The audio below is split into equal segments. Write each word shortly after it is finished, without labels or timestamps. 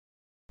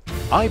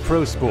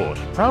iPro Sport,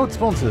 proud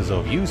sponsors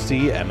of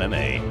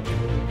UCMMA.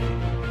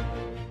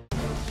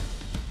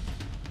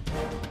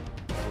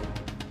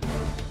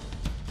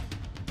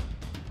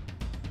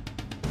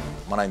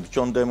 My name's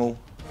John Demmel,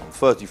 I'm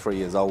 33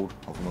 years old,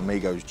 I'm from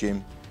Amigos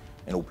Gym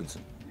in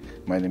Alpinson.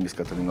 My name is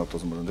Catalin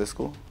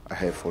Zmarandescu. I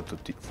have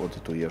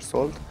 42 years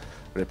old,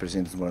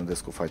 represent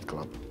Zmarandescu Fight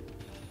Club.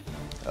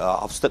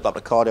 I've stepped up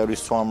the cardio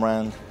this time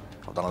round,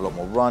 I've done a lot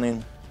more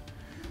running,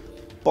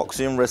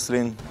 boxing,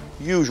 wrestling,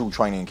 usual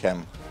training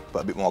camp,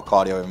 but a bit more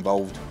cardio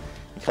involved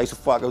in case the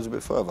fight goes a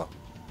bit further.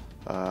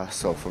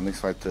 So for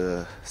next fight,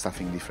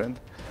 something different,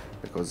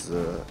 because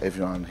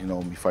everyone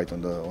me fight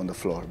on the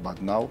floor.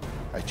 But now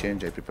I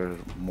change. I prepare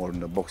more in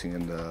the boxing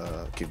and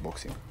the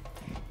kickboxing.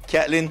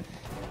 Catalin,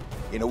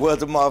 in the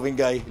words of Marvin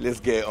Gaye, let's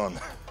get it on.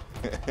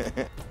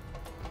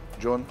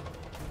 John,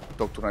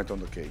 talk tonight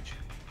on the cage.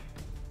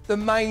 The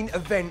main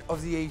event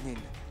of the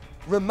evening,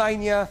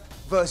 Romania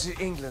versus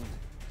England.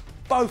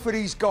 Both of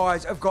these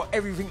guys have got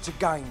everything to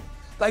gain.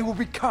 They will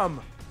become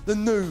the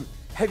new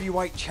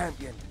heavyweight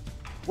champion.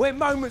 We're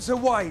moments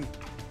away.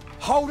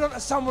 Hold on to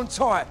someone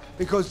tight,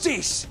 because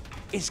this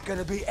is going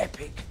to be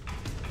epic.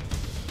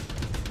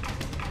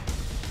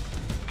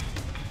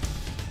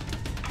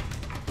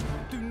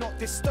 Do not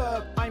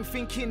disturb, I'm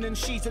thinking and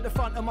she's at the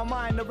front of my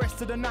mind. The rest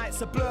of the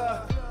night's a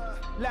blur.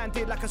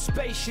 Landed like a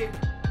spaceship,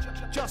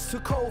 just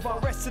took over.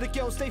 Rest of the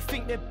girls, they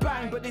think they're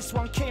bang, but this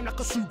one came like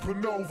a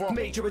supernova.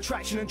 Major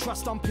attraction and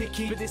trust, I'm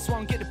picky, but this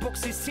one get the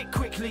boxes tick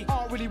quickly.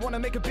 I don't really want to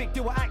make a big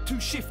deal or act too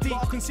shifty,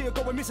 but I can see her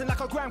going missing like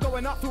a gram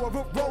going up through a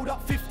road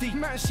up 50.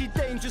 Man, she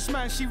dangerous,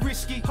 man, she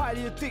risky,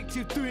 highly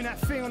addictive, doing that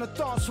thing on the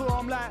dance floor.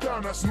 I'm like,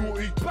 damn, that's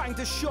naughty. Bang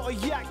the shot,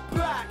 yak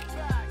back.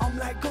 I'm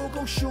like,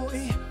 go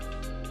shorty,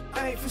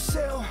 I ain't for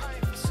sale,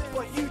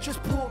 but you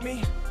just brought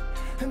me,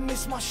 and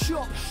this my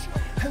shot,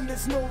 and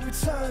there's no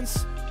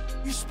returns.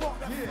 You spot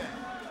that? Yeah.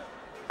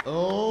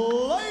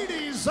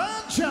 Ladies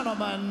and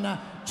gentlemen,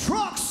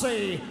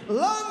 Troxy,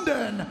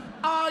 London,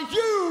 are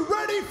you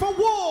ready for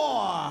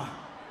war?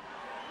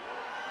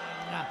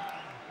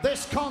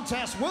 This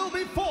contest will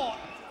be fought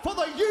for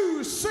the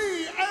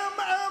UCMMA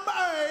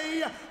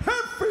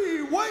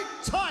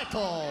heavyweight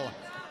title.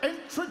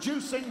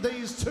 Introducing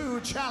these two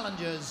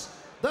challengers,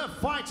 the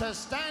fighters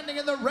standing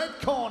in the red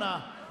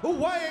corner,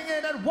 weighing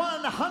in at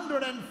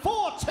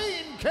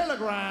 114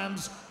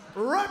 kilograms,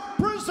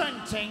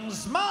 representing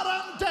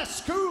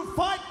Zmarandescu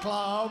Fight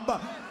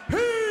Club, he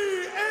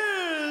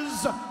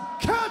is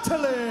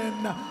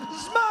Catalin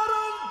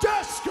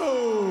Zmarandescu.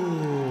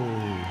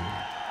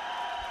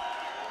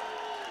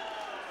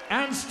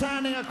 And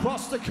standing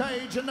across the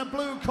cage in the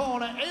blue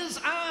corner is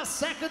our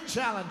second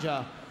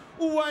challenger,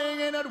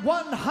 weighing in at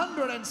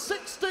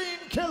 116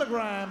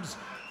 kilograms,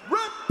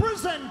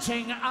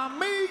 representing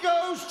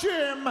Amigos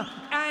Gym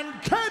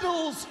and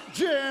Kettle's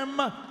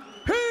Gym,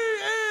 he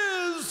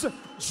is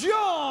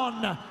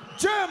John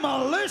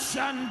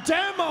Demolition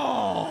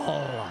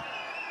Demmel.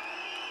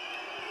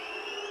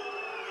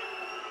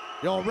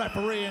 Your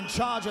referee in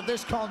charge of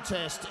this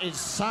contest is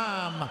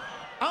Sam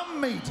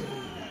Amidi.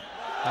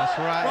 That's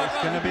right,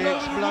 it's going to be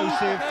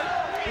explosive.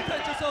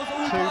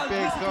 Two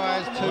big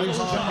guys, two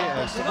hard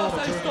hitters. When I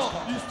say stop,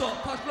 you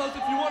stop. Touch gloves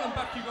if you want them,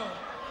 back you go.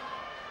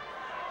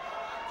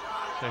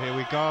 So here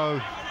we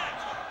go.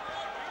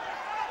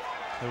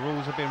 The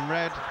rules have been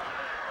read.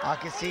 I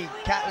can see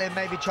Catalin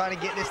maybe trying to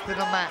get this to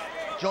the mat.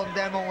 John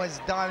Demmel was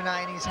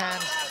dominating his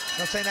hands.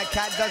 Not saying that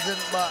Cat doesn't,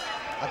 but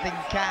I think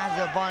Cat has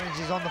the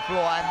advantages on the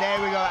floor. And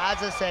there we go, as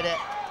I said it,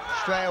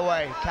 straight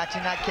away.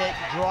 Catching that kick,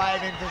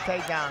 driving to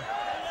takedown.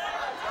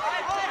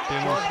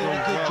 John doing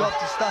a good job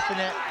to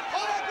stuffing it.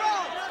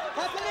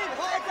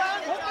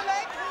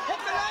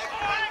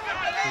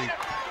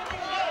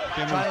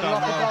 Trying to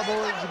lock the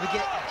bubble.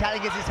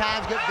 Catalin gets his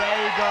hands good. There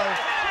you go.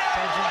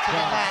 Sends him to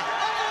the mat.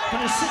 Can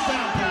you sit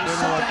down, please?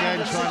 Demmel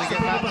again trying to get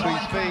back to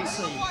his feet.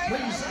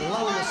 Please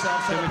lower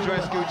yourself.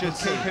 Zmarandescu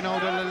just keeping hold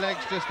of the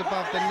legs just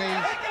above the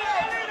knees.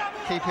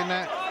 Keeping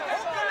that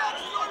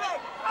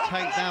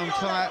takedown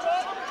tight.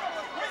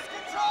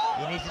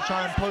 He needs to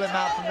try and pull him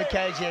out from the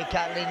cage here,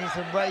 Catalin. He needs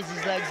to raise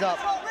his legs up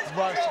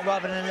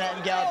rather than let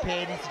him get up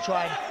here. He needs to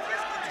try and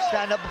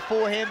stand up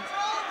before him.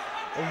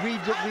 We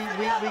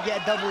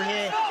get a double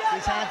here.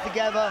 His hands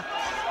together.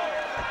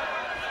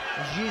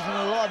 He's using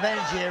a lot of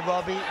energy here,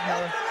 Robbie.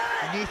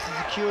 He needs to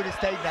secure this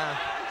takedown.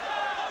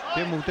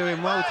 Demmel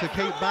doing well to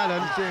keep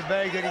balance. He's doing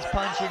very good. He's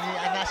punching,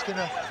 and that's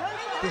going to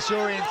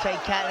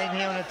disorientate Catalin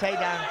here on the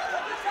takedown.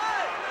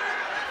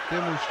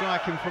 Demmel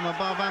striking from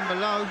above and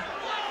below.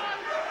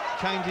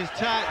 Changes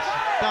tacks,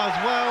 does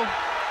well.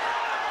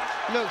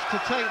 Looks to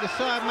take the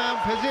side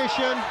mount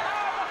position.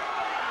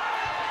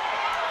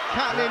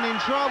 Catalin in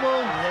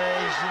trouble.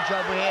 Yeah, he's in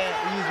trouble here.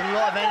 He's using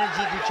a lot of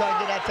energy to try and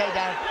get that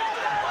takedown.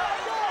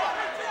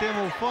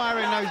 Demmel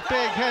firing those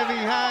big, heavy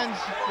hands.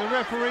 The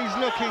referee's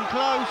looking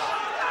close.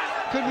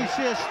 Could we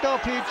see a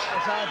stoppage?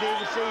 That's hard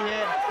to see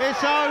here. It's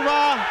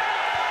over.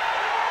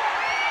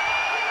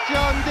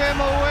 John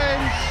Demmel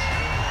wins.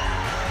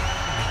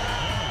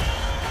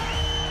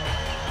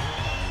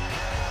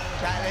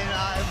 Catalin,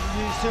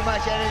 used too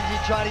much energy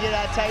trying to get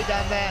that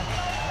takedown there.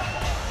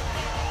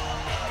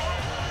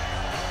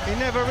 He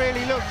never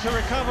really looked to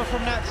recover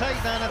from that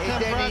takedown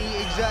attempt.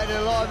 He exerted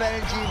a lot of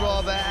energy,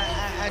 Rob,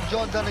 and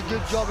John done a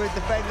good job of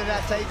defending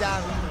that takedown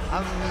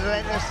and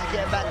relentless to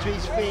get back to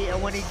his feet, and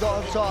when he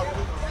got on top,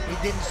 he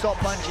didn't stop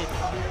punching.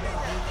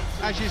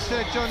 As you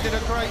said, John did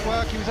a great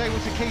work. He was able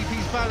to keep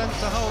his balance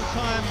the whole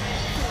time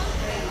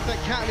that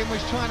Catalin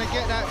was trying to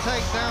get that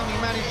takedown. He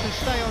managed to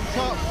stay on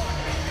top,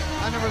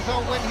 and the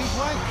result went his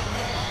way.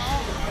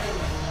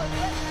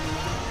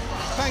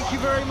 Thank you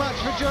very much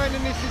for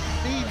joining us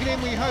this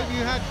evening. We hope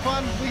you had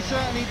fun. We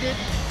certainly did.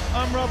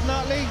 I'm Rob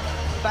Nutley.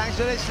 Thanks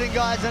for listening,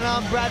 guys, and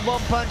I'm Brad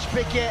One Punch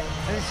Pickett,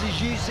 and this is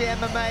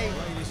UCMMA.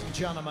 Ladies and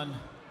gentlemen,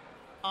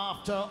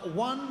 after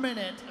 1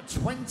 minute,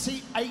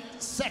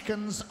 28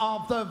 seconds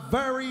of the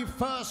very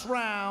first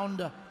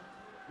round,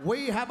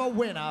 we have a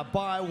winner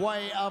by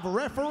way of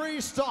referee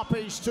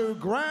stoppage to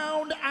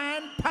ground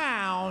and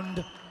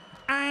pound,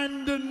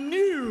 and the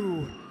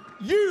new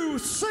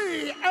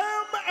UCMMA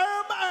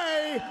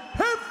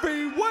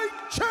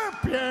heavyweight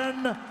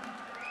champion,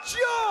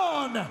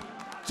 John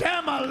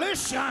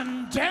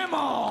Demolition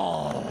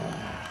Demmel.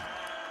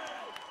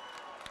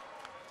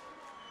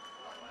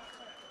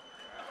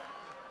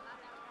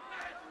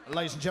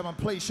 Ladies and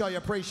gentlemen, please show your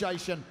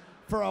appreciation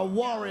for a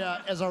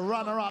warrior as a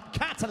runner-up,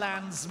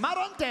 Catalin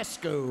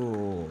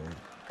Zmarandescu.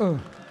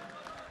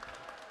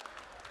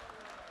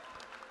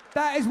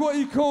 That is what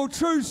you call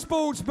true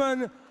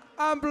sportsman.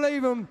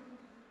 Unbelievable.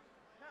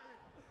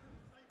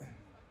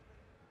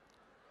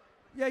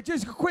 Yeah,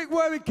 just a quick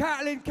word with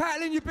Catalin.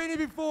 Catalin, you've been here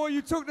before,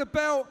 you took the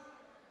belt.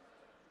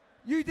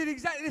 You did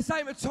exactly the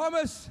same to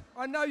Thomas.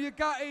 I know you're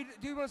gutted.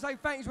 Do you want to say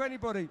thanks to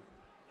anybody?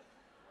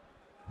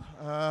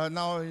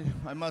 Now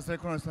I must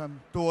recognize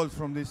I'm too old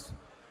from this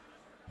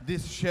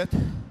shit.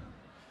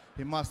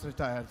 He must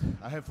retire.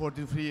 I have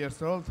 43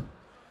 years old.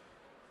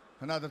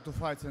 Another 2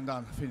 fights and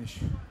done, finish.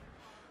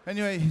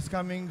 Anyway, he's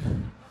coming.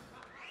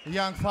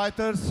 Young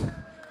fighters,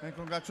 and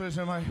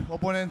congratulations my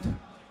opponent.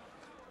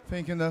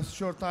 Thinking the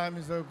short time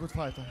is a good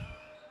fighter.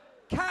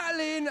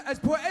 Catalin has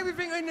put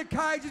everything in the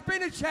cage. He's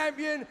been a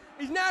champion.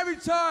 He's now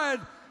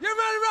retired. You're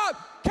running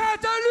up,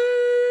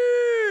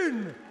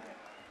 Catalin!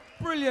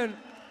 Brilliant.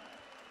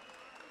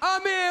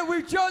 I'm here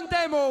with John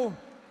Demmel.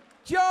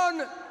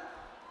 John,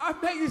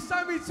 I've met you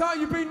so many times.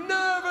 You've been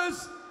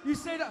nervous. You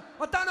said,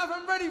 I don't know if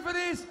I'm ready for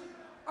this.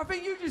 I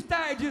think you just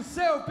doubted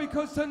yourself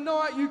because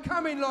tonight you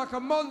come in like a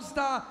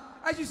monster.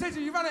 As you said to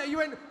me, you ran out, you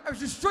went, it was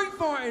just street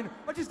fighting.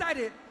 I just had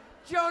it.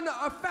 John,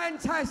 a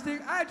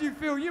fantastic. How do you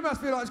feel? You must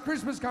feel like it's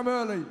Christmas come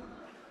early.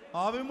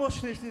 I've been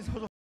watching this since I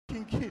was a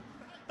fucking kid.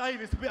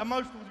 Dave, it's a bit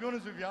emotional to be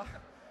honest with you.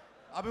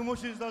 I've been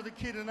watching this since I was a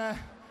kid and now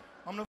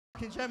I'm the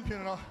fucking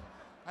champion and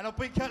I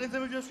beat Catalin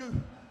Zmarandescu.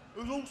 It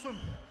was awesome.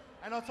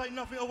 And I take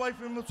nothing away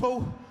from him at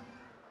all.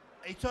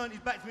 He turned his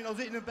back to me and I was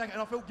hitting him back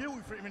and I felt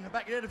guilty for hitting him in the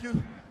back of the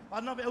head. I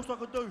had nothing else I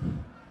could do.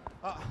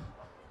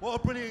 What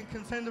a brilliant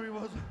contender he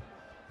was.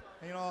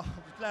 You know,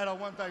 I'm just glad I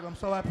won, Dave. I'm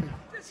so happy.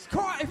 Just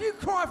cry. If you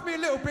cry for me a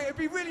little bit, it'd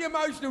be really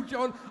emotional,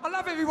 John. I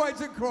love heavyweights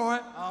that cry.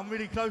 I'm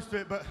really close to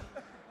it, but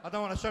I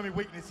don't want to show me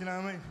weakness, you know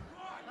what I mean?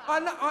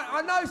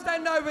 I know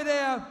standing over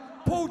there,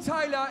 Paul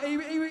Taylor,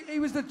 he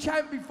was the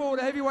champ before,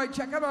 the heavyweight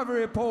champ. Come over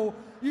here, Paul.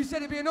 You said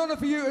it'd be an honour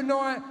for you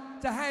tonight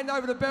to hand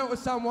over the belt to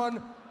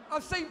someone.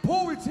 I've seen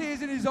Paul with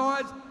tears in his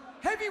eyes.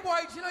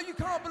 Heavyweights, you know, you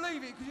can't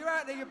believe it because you're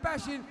out there, you're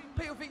bashing,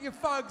 people think you're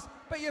thugs,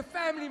 but you're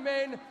family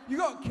men, you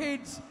got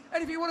kids.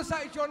 Anything you want to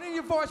say to John, any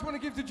advice you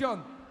want to give to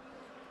John?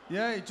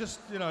 Yeah, just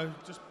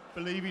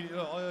believing.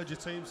 I heard your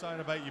team saying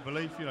about your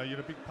belief. You know,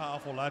 you're a big,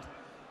 powerful lad.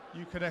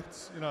 You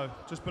connect. You know,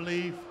 just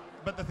believe.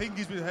 But the thing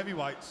is with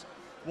heavyweights,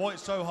 why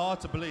it's so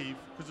hard to believe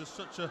because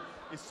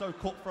it's so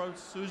cutthroat.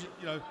 As soon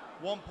as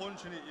one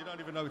punch and you don't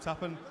even know it's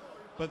happened.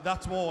 But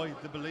that's why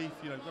the belief.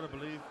 You've got to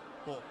believe.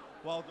 But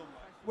well done.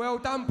 Well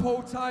done,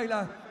 Paul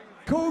Taylor.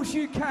 Of course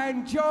you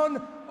can,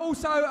 John.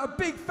 Also, a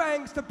big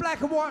thanks to Black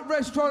and White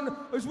Restaurant,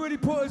 who's really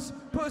put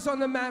us on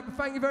the map.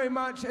 Thank you very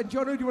much. And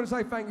John, who do you want to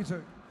say thank you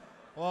to?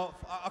 Well,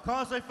 I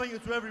can't say thank you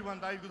to everyone,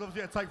 Dave, because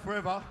obviously it'll take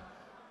forever.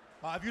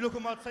 But if you look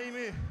at my team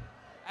here,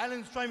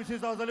 Alan's trained me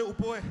since I was a little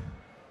boy.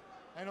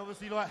 And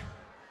obviously, like,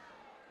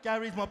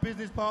 Gary's my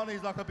business partner.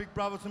 He's like a big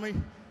brother to me.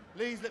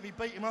 Lee's let me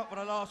beat him up for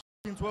the last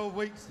 12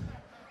 weeks.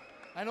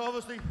 And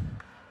obviously,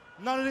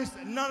 none of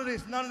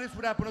this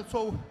would happen at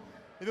all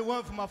if it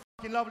weren't for my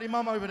fucking lovely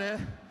mum over there,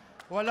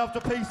 who I love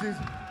to pieces.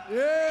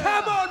 Yeah.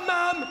 Come on,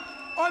 Mum.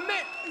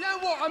 You know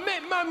what? I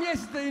met Mum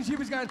yesterday and she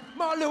was going,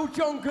 my little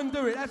John can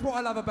do it. That's what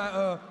I love about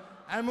her.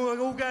 And we're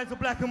all going to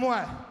Black and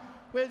White.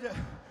 We're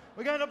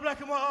going to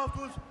Black and White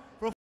afterwards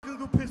for a fucking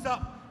good piss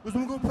up with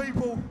some good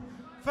people.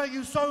 Thank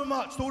you so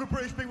much to all the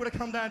British people that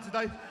come down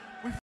today.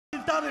 We've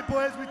fucking done it,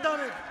 boys. We've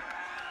done it.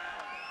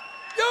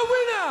 Your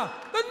winner,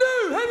 the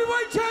new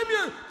heavyweight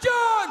champion,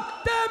 John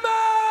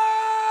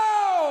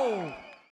Demmel!